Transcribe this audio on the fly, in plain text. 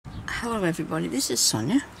Hello everybody, this is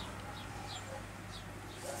Sonya.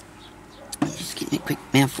 Just getting a quick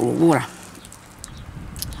mouthful of water.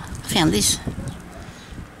 I found this.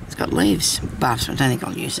 It's got leaves, but I don't think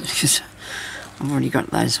I'll use it because I've already got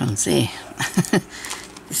those ones there.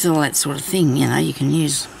 It's all that sort of thing, you know, you can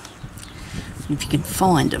use if you can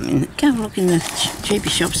find them. Go and look in the cheaper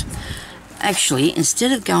shops. Actually,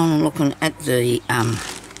 instead of going and looking at the, I'm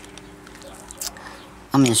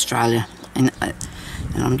in Australia and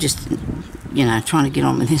I'm just, you know, trying to get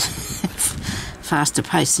on with this faster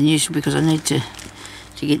pace than usual because I need to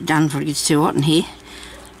get done before it gets too hot in here.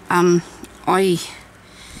 I'm going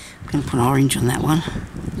to put orange on that one.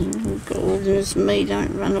 Oh, goodness me,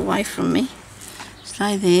 don't run away from me.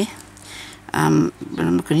 Stay there. But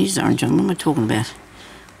I'm not going to use the orange on. What am I talking about?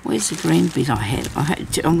 Where's the green bit I had?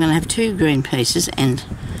 I'm going to have two green pieces and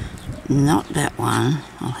not that one.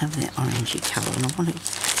 I'll have that orangey colour and I want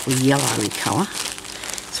it a yellowy colour.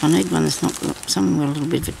 So I need one that's not got some with a little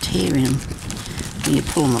bit of a tear in them. When you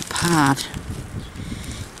pull them apart,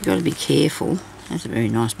 you've got to be careful. That's a very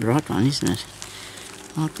nice bright one, isn't it?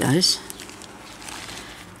 Like those.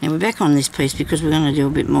 Now we're back on this piece because we're going to do a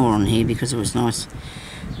bit more on here because it was nice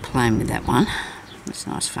playing with that one. It's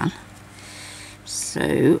nice fun.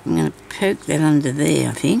 So I'm going to poke that under there,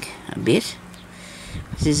 I think, a bit.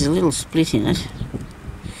 Because there's a little split in it.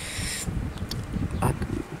 Like,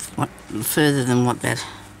 what, further than what that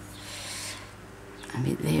a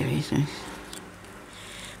bit there is. So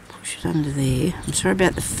push it under there. I'm sorry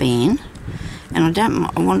about the fan. And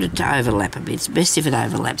I want it to overlap a bit. It's best if it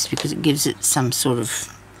overlaps because it gives it some sort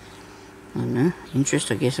of, I don't know, interest,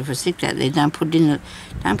 I guess. If I stick that there, don't put it in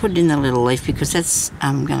the little leaf because that's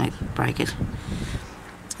going to break it.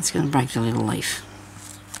 It's going to break the little leaf.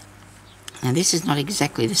 Now this is not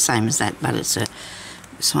exactly the same as that, but it's a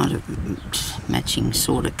sort of matching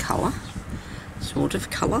sort of colour.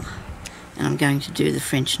 And I'm going to do the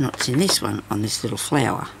French knots in this one on this little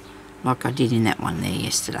flower, like I did in that one there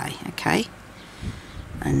yesterday, okay?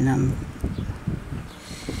 And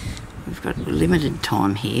we've got limited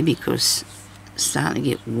time here because it's starting to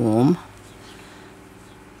get warm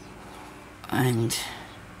and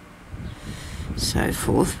so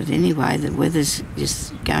forth. But anyway, the weather's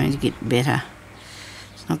just going to get better.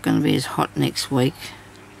 It's not going to be as hot next week.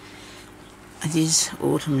 It is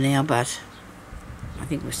autumn now, but I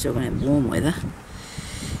think we're still going to have warm weather.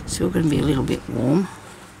 Still going to be a little bit warm.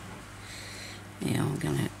 Now I'm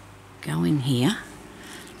going to go in here.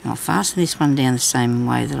 I'll fasten this one down the same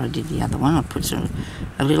way that I did the other one. I put sort of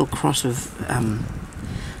a little cross of, I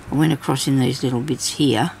went across in these little bits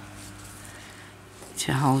here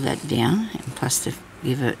to hold that down, and plus to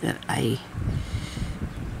give it a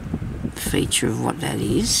feature of what that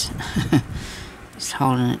is. Just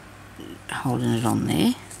holding it on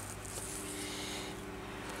there.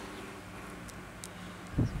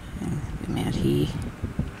 Come out here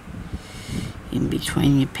in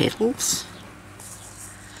between your petals.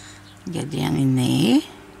 Go down in there.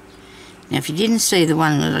 Now if you didn't see the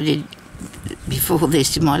one that I did before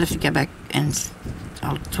this, you might have to go back and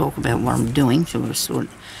I'll talk about what I'm doing to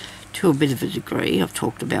a bit of a degree. I've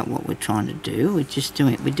talked about what we're trying to do. We're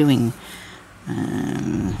doing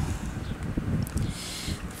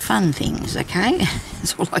fun things, okay?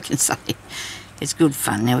 That's all I can say. It's good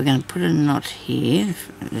fun. Now we're going to put a knot here,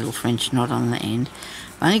 a little French knot on the end.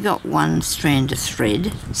 I've only got one strand of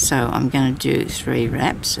thread, so I'm going to do 3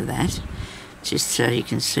 wraps of that, just so you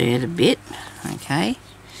can see it a bit, okay?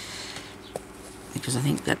 Because I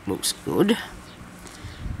think that looks good.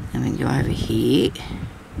 And then go over here.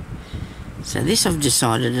 So this I've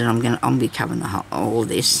decided that I'll be covering all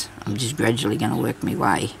this. I'm just gradually going to work my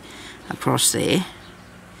way across there.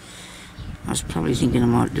 I was probably thinking I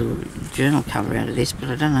might do a journal cover out of this, but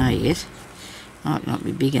I don't know yet. Might not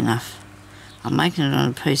be big enough. I'm making it on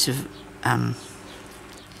a piece of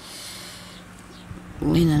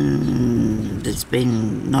linen that's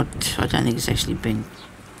been I don't think it's actually been,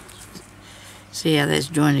 see how that's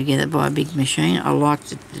joined together by a big machine. I like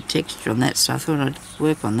the texture on that, so I thought I'd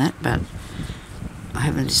work on that, but I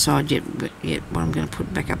haven't decided yet what I'm going to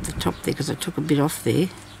put back up the top there because I took a bit off there.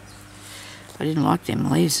 I didn't like them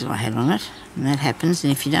leaves that I had on it, and that happens,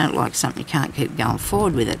 and if you don't like something you can't keep going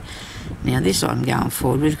forward with it. Now this I'm going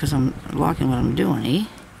forward with because I'm liking what I'm doing here.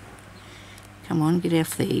 Come on, get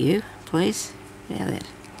off there you, please. Get out of that.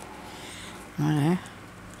 Righto.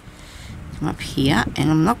 Come up here,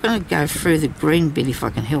 and I'm not going to go through the green bit if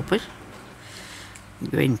I can help it. The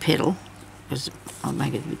green petal, because I'll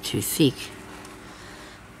make it a bit too thick.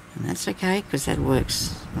 And that's okay, because that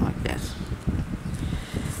works like that.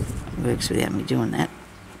 It works without me doing that.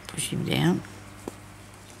 Push him down.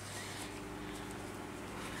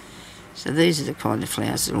 So these are the kind of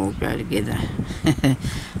flowers that all grow together.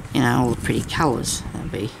 You know, all the pretty colours they'll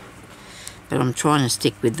be. But I'm trying to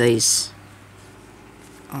stick with these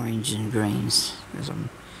orange and greens because I'm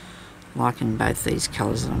liking both these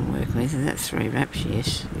colours that I'm working with. Is that 3 wraps?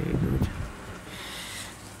 Yes, very good.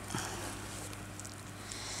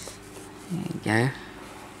 There you go.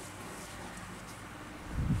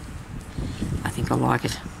 I think I like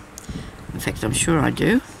it. In fact, I'm sure I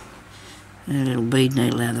do. A little bead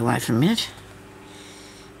needle out of the way for a minute.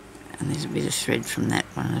 And there's a bit of thread from that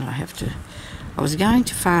one that I have to... I was going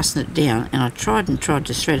to fasten it down, and I tried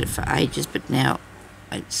to thread it for ages, but now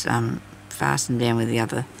it's fastened down with the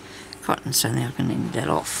other cotton, so now I can end that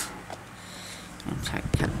off. I'll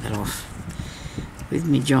cut that off with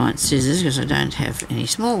my giant scissors because I don't have any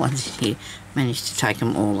small ones here. Managed to take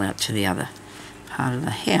them all out to the other part of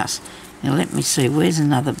the house. Now let me see, where's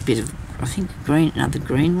another bit of, I think another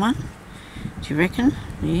green one. Do you reckon?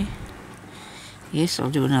 Yeah. Yes, I'll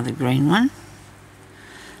do another green one.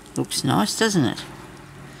 Looks nice, doesn't it?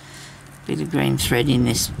 Bit of green thread in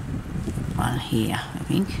this one here, I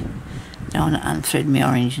think. Don't want to unthread my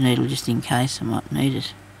orange needle just in case I might need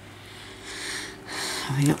it.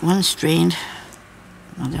 We got one strand.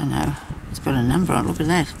 I don't know. It's got a number on it. Look at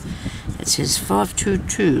that. It says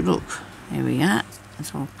 522. Look, there we are.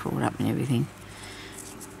 It's all caught up and everything.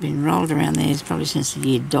 Been rolled around there probably since the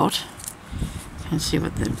year dot. Can't see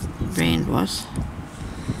what the brand was.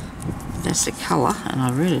 That's the colour, and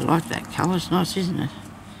I really like that colour. It's nice, isn't it?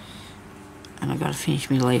 And I've got to finish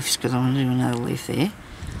my leaves because I want to do another leaf there.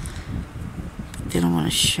 Then I want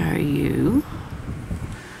to show you.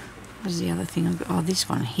 What's the other thing I've got? Oh, this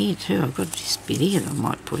one here too. I've got this bit here that I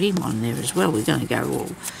might put him on there as well. We're going to go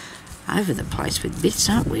all over the place with bits,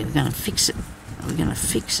 aren't we? We're going to fix it. We're going to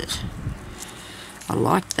fix it. I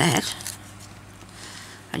like that.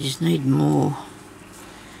 I just need more.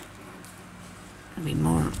 I'll be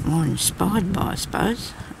more inspired by, I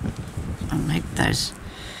suppose. I'll make those.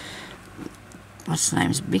 What's the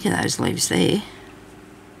name's bigger, those leaves there.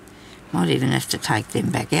 Might even have to take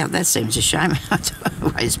them back out. That seems a shame. I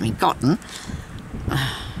waste me cotton.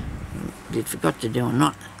 Did forgot to do a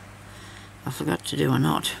knot. I forgot to do a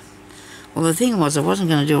knot. Well, the thing was I wasn't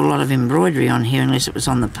going to do a lot of embroidery on here unless it was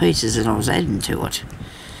on the pieces that I was adding to it.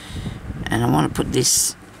 And I want to put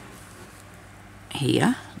this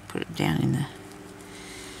here. Put it down in the...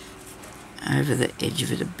 over the edge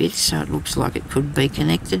of it a bit so it looks like it could be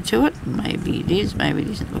connected to it. Maybe it is, maybe it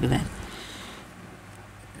isn't. Look at that.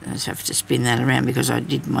 I just have to spin that around because I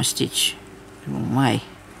did my stitch the wrong way.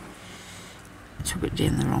 I took it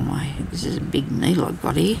down the wrong way. This is a big needle I've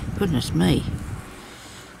got here. Goodness me.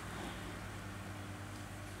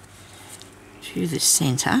 To the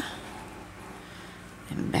centre.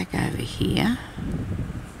 Then back over here.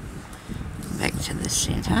 Back to the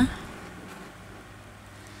centre.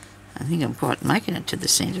 I think I'm quite making it to the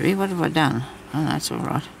centre here. What have I done? Oh no, it's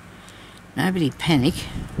alright. Nobody panic.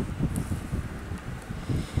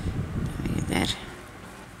 Look at that.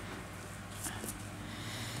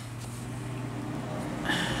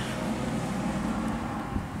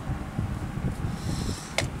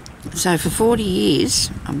 So for 40 years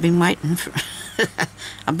I've been waiting for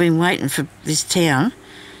I've been waiting for this town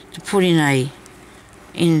to put in a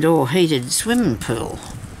indoor heated swimming pool.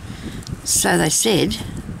 So they said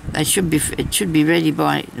it should be ready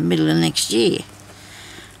by the middle of next year.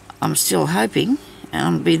 I'm still hoping,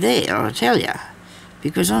 and I'll be there, I'll tell you,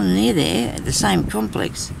 because on near there, at the same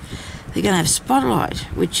complex, they're going to have Spotlight,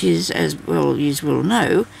 which is, as well you will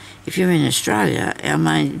know, if you're in Australia,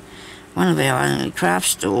 one of our only craft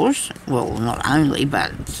stores. Well, not only,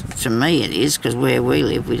 but to me it is, because where we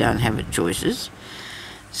live, we don't have choices.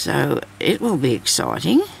 So it will be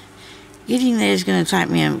exciting. Getting there is going to take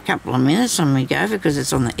me a couple of minutes on my go because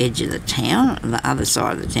it's on the edge of the town, on the other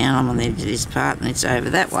side of the town. I'm on the edge of this part and it's over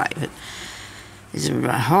that way. But there's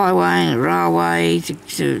a highway and a railway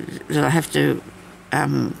that I have to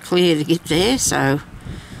clear to get there. So,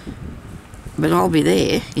 but I'll be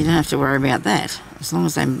there. You don't have to worry about that as long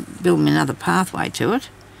as they build me another pathway to it.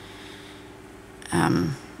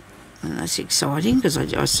 And that's exciting because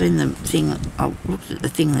I seen the thing. I looked at the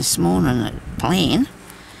thing this morning, the plan.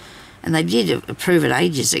 And they did approve it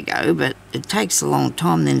ages ago, but it takes a long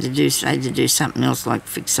time then to do something else like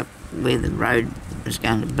fix up where the road is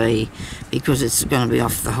going to be because it's going to be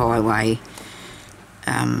off the highway.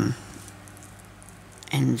 And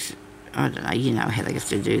I don't know, you know how they have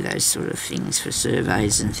to do those sort of things for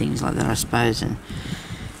surveys and things like that, I suppose. And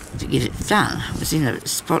to get it done. It was in a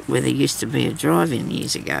spot where there used to be a drive-in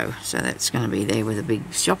years ago, so that's going to be there with a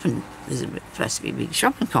big shopping. There's supposed to be a big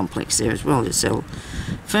shopping complex there as well to sell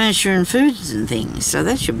furniture and foods and things, so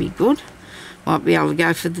that should be good. Might be able to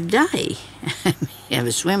go for the day, have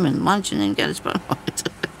a swim and lunch and then go to Spotlight.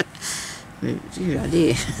 Good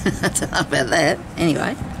idea. I don't know about that.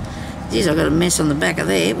 Anyway, geez, I've got a mess on the back of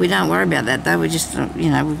there. We don't worry about that though. We just,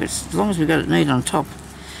 you know, as long as we've got it neat on top.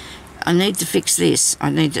 I need to fix this. I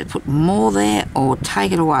need to put more there or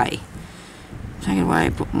take it away. Take it away,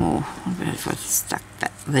 put more. What about if I stuck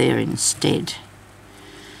that there instead?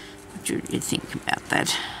 What do you think about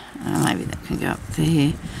that? Maybe that can go up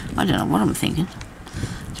there. I don't know what I'm thinking,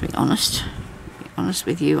 to be honest. To be honest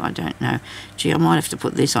with you, I don't know. Gee, I might have to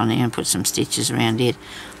put this on here and put some stitches around it.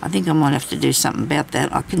 I think I might have to do something about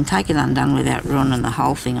that. I can take it undone without ruining the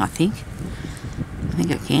whole thing, I think. I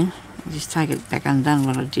think I can. I'll just take it back undone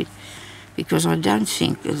what I did. Because I don't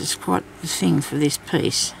think that it's quite the thing for this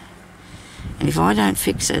piece. And if I don't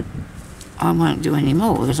fix it, I won't do any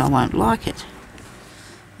more because I won't like it.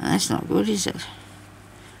 And that's not good, is it?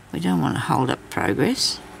 We don't want to hold up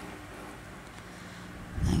progress.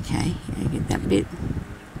 Okay, you get that bit.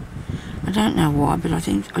 I don't know why, but I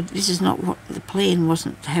think this is not what the plan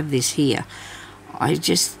wasn't to have this here. I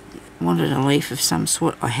just wanted a leaf of some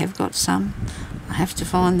sort. I have got some. I have to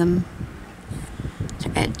find them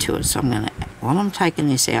to add to it. So I'm going to, while I'm taking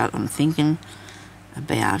this out, I'm thinking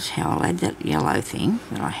about how I'll add that yellow thing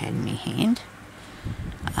that I had in my hand.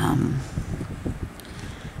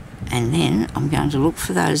 And then I'm going to look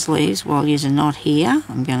for those leaves while you're not here.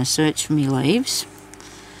 I'm going to search for my leaves.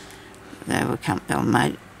 They'll come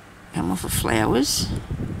off of flowers.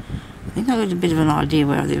 I think I've got a bit of an idea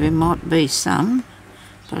where there might be some,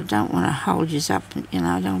 but I don't want to hold you up. You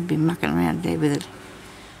know, I don't want to be mucking around there with it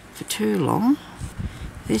for too long.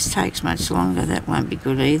 If this takes much longer, that won't be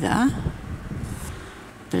good either.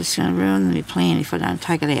 But it's going to ruin my plan if I don't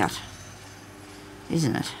take it out,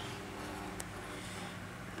 isn't it?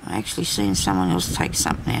 I actually seen someone else take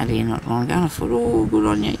something out here not long ago and I thought, oh, good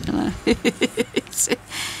on you, you know. It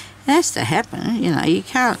has to happen, you know, you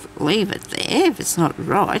can't leave it there if it's not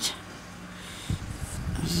right.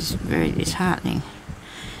 This is very disheartening.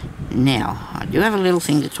 Now, I do have a little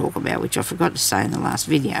thing to talk about, which I forgot to say in the last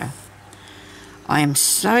video. I am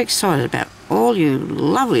so excited about all you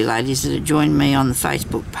lovely ladies that have joined me on the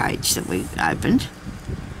Facebook page that we opened.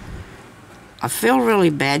 I feel really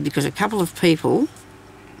bad because a couple of people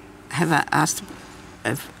have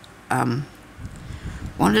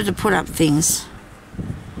wanted to put up things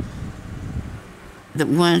that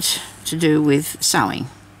weren't to do with sewing,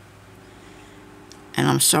 and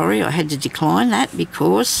I'm sorry I had to decline that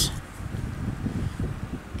because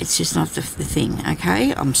it's just not the thing.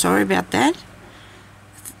 Okay, I'm sorry about that.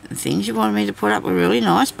 The things you wanted me to put up were really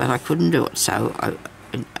nice, but I couldn't do it, so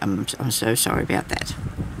I'm so sorry about that.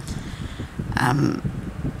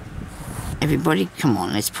 Everybody, come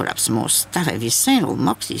on, let's put up some more stuff. Have you seen all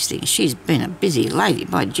Moxie's things? She's been a busy lady.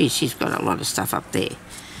 By gee, she's got a lot of stuff up there.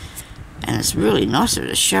 And it's really nice of her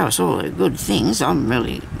to show us all her good things. I'm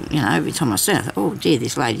really, you know, every time I see her, I thought, oh dear,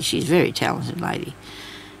 this lady, she's a very talented lady.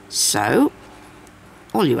 So,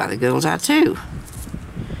 all you other girls are too.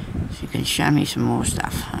 So you can show me some more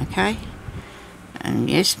stuff, okay? And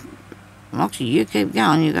yes, Moxie, you keep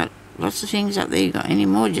going. You've got lots of things up there. You got any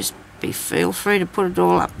more, just feel free to put it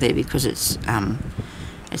all up there because it's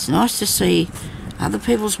nice to see other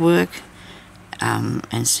people's work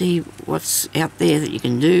and see what's out there that you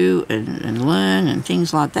can do and learn and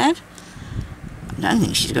things like that. I don't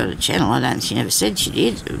think she's got a channel. She never said she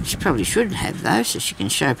did. She probably should have though, so she can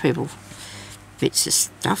show people bits of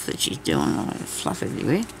stuff that she's doing. All that fluff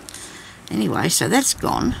everywhere. Anyway, so that's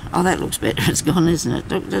gone. Oh, that looks better. It's gone, isn't it?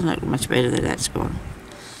 Doesn't look much better that that's gone.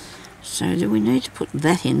 So do we need to put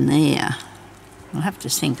that in there? I'll have to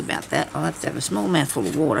think about that. I'll have to have a small mouthful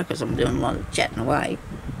of water because I'm doing a lot of chatting away.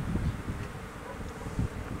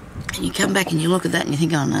 And you come back and you look at that and you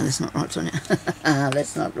think, oh no, that's not right, Sonia.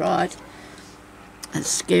 That's not right. That's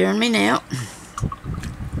scaring me now.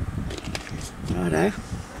 Righto.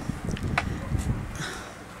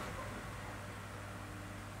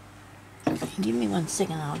 Give me 1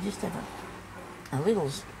 second, I'll just have a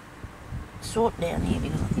little sort down here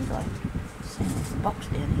because I think I seen this box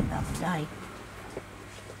down here the other day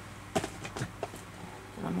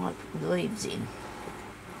that I might put the leaves in.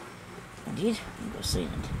 I did, I think I've seen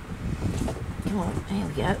it. Come on, here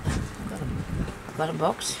we go. I've got a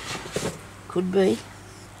box. Could be.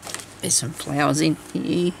 There's some flowers in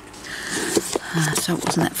here. So it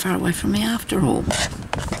wasn't that far away from me after all.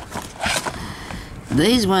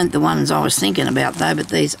 These weren't the ones I was thinking about though, but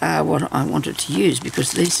these are what I wanted to use,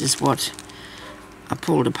 because this is what I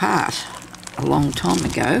pulled apart a long time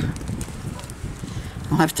ago.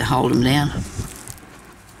 I'll have to hold them down.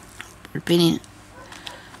 Put a pin in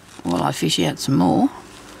while I fish out some more.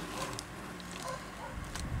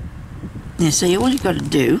 Now see, all you've got to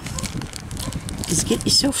do is get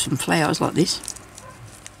yourself some flowers like this.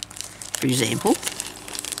 For example,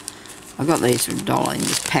 I got these for $1 in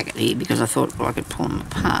this packet here because I thought, well, I could pull them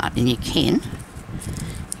apart, and you can.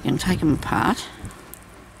 You can take them apart.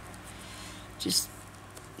 Just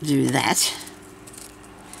do that.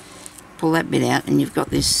 Pull that bit out, and you've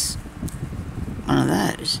got this one of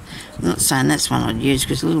those. I'm not saying that's one I'd use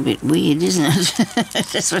because it's a little bit weird, isn't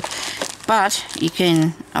it? But you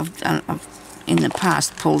can. I've in the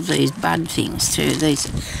past pulled these bud things too.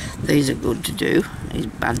 These are good to do. These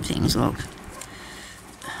bud things, look.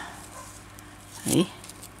 See?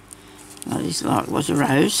 Well, this was a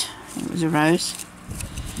rose. It was a rose.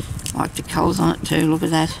 Like the colours on it too. Look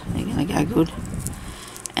at that. They're going to go good.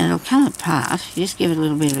 And it'll come apart. You just give it a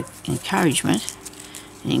little bit of encouragement,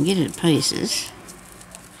 and you can get it to pieces.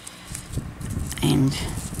 And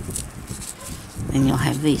then you'll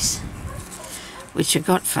have this, which I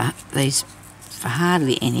got for these for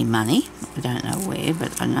hardly any money. I don't know where,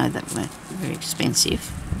 but I know that were very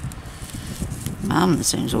expensive. Mum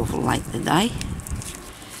seems awful late today.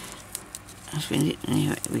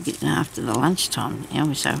 We're getting after the lunchtime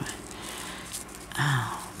now, so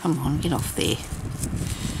oh, come on, get off there.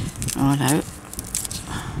 Righto.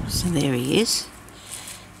 So there he is.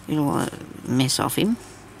 Get all the mess off him.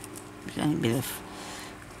 There's only a bit of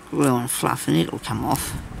glue and fluff and it'll come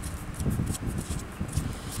off.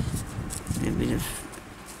 A bit of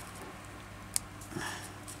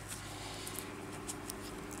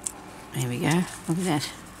there we go, look at that.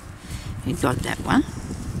 We got that one.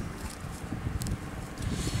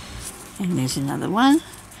 And there's another one.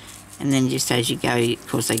 And then just as you go, of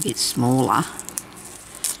course they get smaller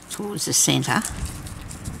towards the centre.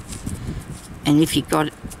 And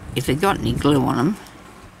if they've got any glue on them,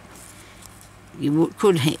 you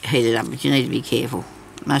could heat it up, but you need to be careful.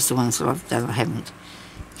 Most of the ones that I've done, I haven't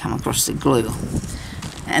come across the glue.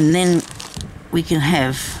 And then we can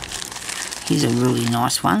have, here's a really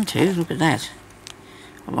nice one too, look at that.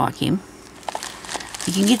 I like him.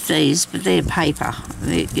 You can get these, but they're paper.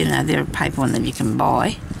 They're a paper one that you can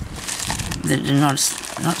buy. That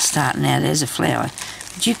are not starting out as a flower.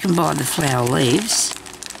 But you can buy the flower leaves.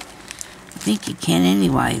 I think you can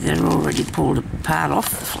anyway. They're already pulled apart off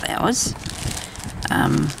the flowers.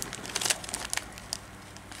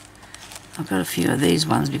 I've got a few of these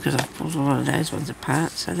ones because I've pulled a lot of those ones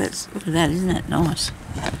apart. So that's, look at that, isn't that nice?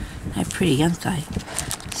 They're pretty, aren't they?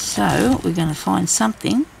 So we're going to find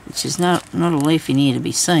something which is not a leaf in here to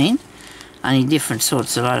be seen. Only different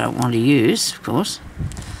sorts that I don't want to use, of course.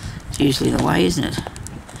 It's usually the way, isn't it?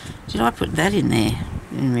 Did I put that in there?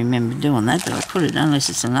 I didn't remember doing that, but I put it unless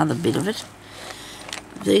it's another bit of it.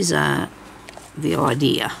 These are the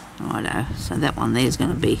idea, righto. So that one there is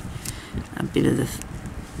going to be a bit of the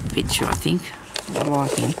picture, I think. I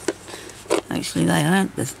like him. Actually, they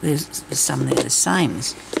aren't. There's some there the same.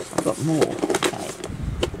 I've got more. Okay.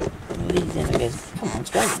 Come on,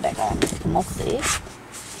 let's go back on. Come off there.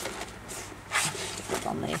 Back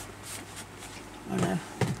on there. Righto.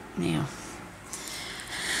 Now,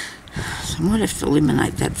 so I might have to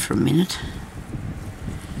eliminate that for a minute.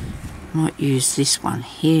 Might use this one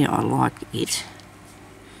here. I like it.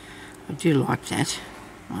 I do like that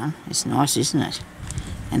one. It's nice, isn't it?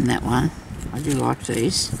 And that one. I do like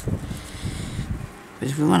these. But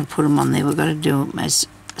if we want to put them on there, we've got to do them as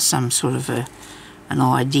some sort of an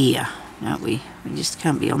idea, don't we? We just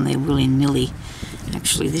can't be on there willy-nilly.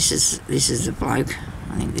 Actually, this is the bloke.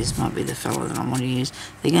 I think this might be the fellow that I want to use.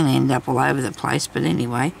 They're going to end up all over the place, but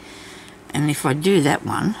anyway. And if I do that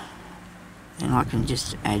one, then I can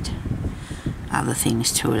just add other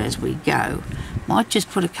things to it as we go. Might just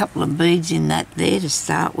put a couple of beads in that there to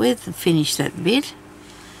start with and finish that bit.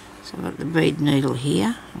 So I've got the bead needle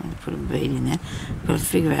here. I'm going to put a bead in there. I've got to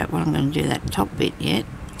figure out what I'm going to do that top bit yet.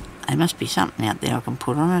 There must be something out there I can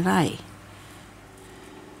put on it, eh?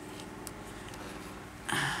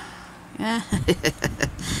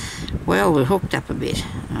 Well, we're hooked up a bit.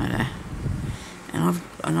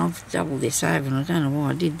 And I've doubled this over, and I don't know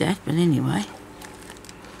why I did that, but anyway.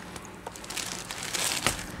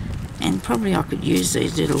 And probably I could use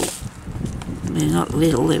these little, they're not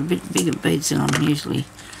little, they're a bit bigger beads than I'm usually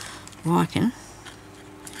liking.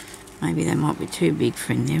 Maybe they might be too big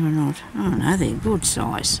for in there or not. Oh no, they're good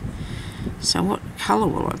size. So what colour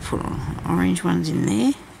will I put on? Orange ones in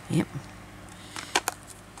there. Yep.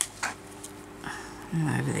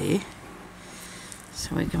 over there.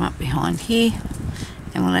 So we come up behind here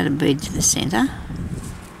and we'll add a bead to the centre.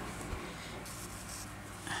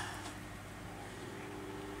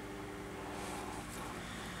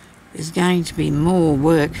 There's going to be more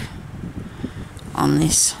work on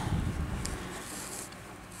this,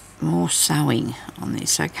 more sewing on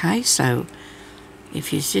this, okay? So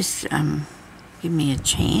if you just give me a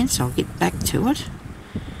chance, I'll get back to it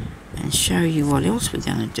and show you what else we're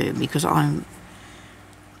going to do, because I'm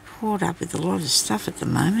caught up with a lot of stuff at the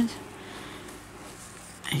moment,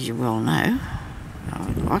 as you well know. I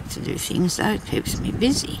would like to do things though, it keeps me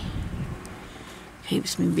busy.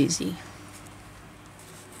 Keeps me busy.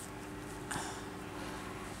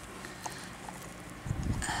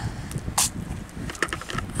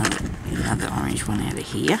 Another orange one out of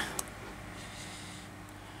here.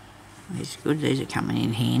 These are good, these are coming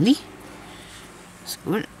in handy. It's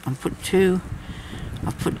good. I've put two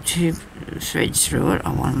threads through it.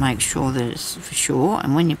 I want to make sure that it's for sure,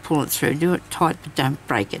 and when you pull it through, do it tight but don't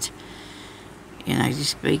break it. You know,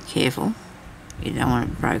 just be careful. You don't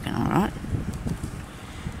want it broken, alright?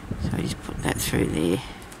 So I just put that through there.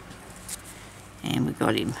 And we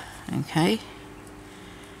got him. Okay.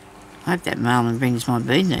 I hope that mailman brings my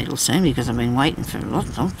bead needles soon, because I've been waiting for a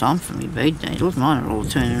long time for my bead needles. Mine are all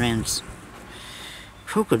turning around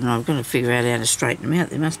crooked, and I've got to figure out how to straighten them out.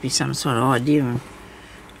 There must be some sort of idea.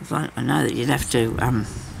 I know that you'd have to,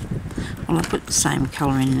 well, I put the same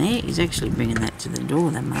colour in there. He's actually bringing that to the door,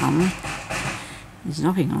 the mailman. He's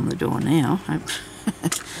knocking on the door now. And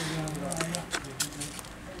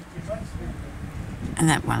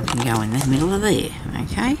that one can go in the middle of there,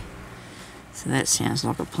 okay? So that sounds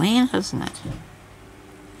like a plan, doesn't it?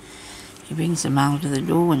 He brings the mail to the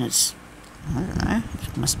door when it's, I don't know,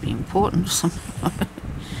 it must be important or something. But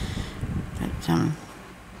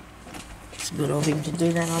it's good of him to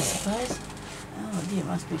do that, I suppose. Oh dear, it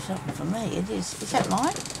must be something for me. It is. Is that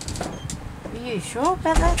mine? Are you sure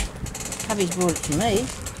about that? Hubby's brought it to me.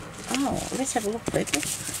 Oh, let's have a look, people.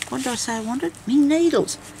 What did I say I wanted? Me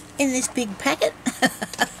needles in this big packet.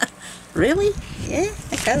 Really? Yeah?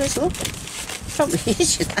 Okay, let's look. Probably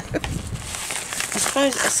is, you know. I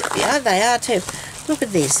suppose, yeah, they are too. Look at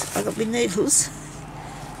this. I've got my needles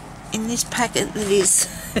in this packet that is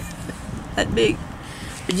that big.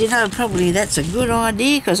 But you know, probably that's a good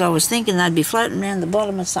idea, because I was thinking they'd be floating around the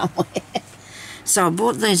bottom of somewhere. So I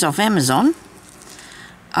bought these off Amazon.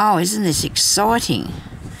 Oh, isn't this exciting?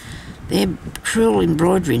 They're crewel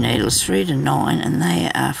embroidery needles, 3 to 9, and they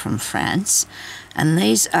are from France. And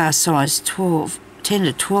these are size 12. 10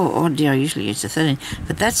 to 12, oh dear, I usually use the 13,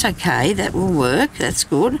 but that's okay, that will work, that's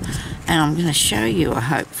good. And I'm going to show you,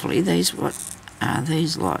 hopefully, these, what are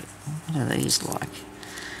these like? What are these like?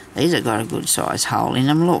 These have got a good size hole in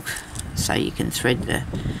them, look, so you can thread the,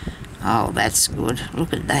 oh, that's good,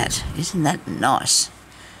 look at that, isn't that nice?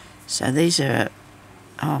 So these are,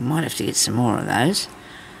 oh, I might have to get some more of those.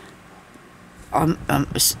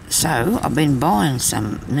 So I've been buying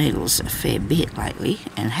some needles a fair bit lately,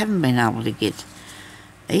 and haven't been able to get.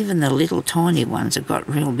 Even the little tiny ones have got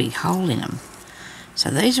a real big hole in them. So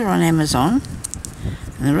these are on Amazon.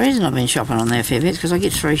 And the reason I've been shopping on there a fair bit is because I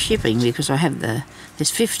get free shipping, because I have there's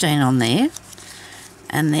 15 on there.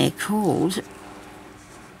 And they're called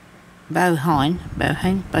Bohin,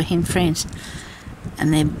 France.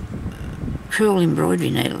 And they're crewel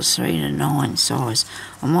embroidery needles, 3 to 9 size.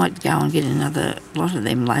 I might go and get another lot of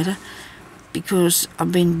them later, because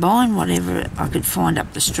I've been buying whatever I could find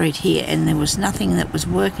up the street here, and there was nothing that was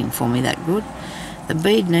working for me that good. The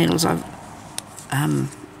bead needles I've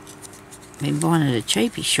been buying at a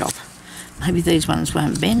cheapie shop. Maybe these ones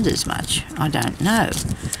won't bend as much, I don't know.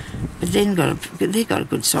 But they've got a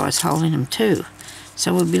good size hole in them too.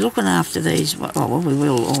 So we'll be looking after these, well, we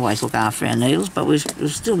will always look after our needles, but we'll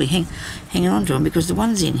still be hanging on to them, because the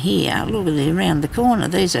ones in here, look at them around the corner,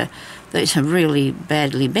 these are really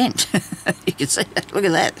badly bent. You can see that, look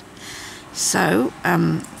at that. So,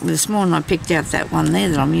 this morning I picked out that one there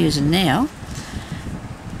that I'm using now.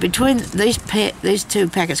 Between these two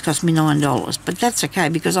packets cost me $9, but that's okay,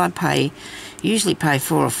 because I usually pay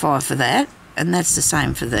 $4 or $5 for that, and that's the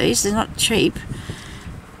same for these. They're not cheap,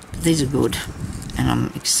 but these are good. And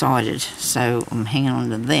I'm excited, so I'm hanging on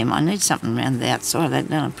to them. I need something around the outside of that.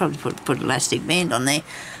 Then I'll probably put elastic band on there.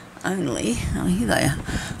 Only, oh, here they are.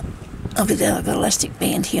 I've got elastic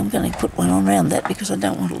band here. I'm going to put one on around that, because I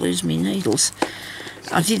don't want to lose my needles.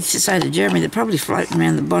 I did say to Jeremy, they're probably floating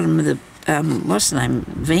around the bottom of the what's the name,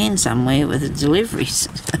 van somewhere with the deliveries,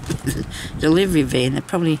 delivery van.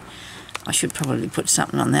 I should probably put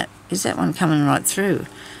something on that. Is that one coming right through?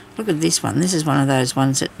 Look at this one. This is one of those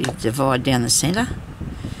ones that you divide down the centre.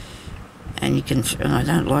 and you can, and I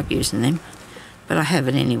don't like using them, but I have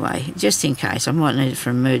it anyway, just in case. I might need it for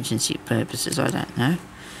emergency purposes, I don't know.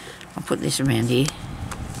 I'll put this around here.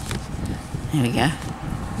 There we go.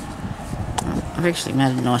 I've actually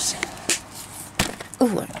made a nice...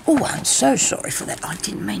 Oh, I'm so sorry for that. I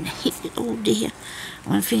didn't mean to hit it. Oh dear. I'm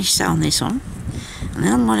going to finish sewing this on, and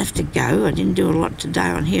then I might have to go. I didn't do a lot today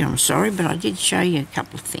on here, I'm sorry, but I did show you a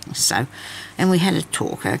couple of things. So, and we had a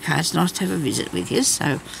talk, okay? It's nice to have a visit with you.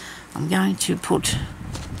 So I'm going to put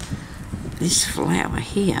this flower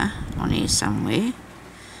here on here somewhere,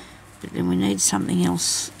 but then we need something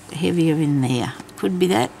else heavier in there. Could be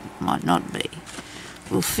that, might not be.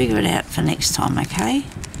 We'll figure it out for next time, okay?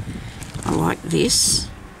 I like this.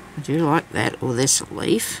 I do like that. Oh, that's a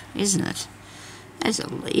leaf, isn't it? There's a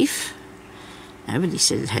leaf. Nobody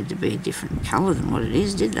said it had to be a different colour than what it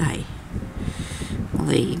is, did they? Well,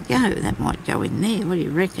 there you go. That might go in there. What do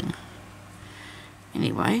you reckon?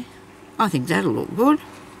 Anyway, I think that'll look good.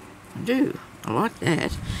 I do. I like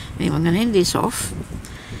that. Anyway, I'm going to end this off.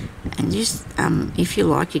 And just, if you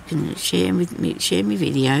like, you can share me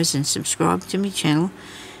videos and subscribe to my channel.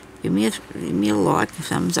 Give me a like, a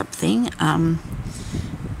thumbs up thing.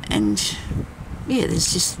 And yeah,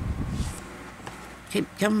 there's just keep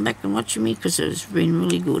coming back and watching me because it's been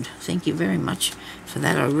really good. Thank you very much for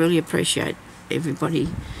that. I really appreciate everybody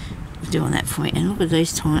doing that for me. And look at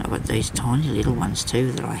these tiny, I've got these tiny little ones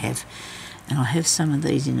too that I have. And I have some of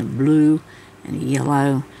these in a blue and a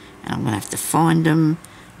yellow, and I'm going to have to find them,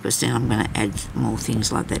 because then I'm going to add more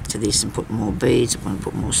things like that to this and put more beads. I'm going to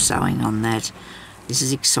put more sewing on that. This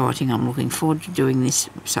is exciting. I'm looking forward to doing this,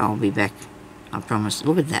 so I'll be back, I promise.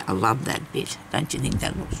 Look at that. I love that bit. Don't you think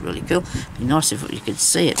that looks really cool? It'd be nice if you could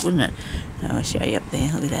see it, wouldn't it? I'll show you up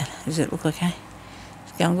there. Look at that. Does that look okay?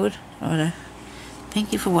 It's going good? Righto.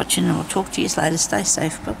 Thank you for watching, and I'll talk to you later. Stay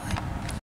safe. Bye-bye.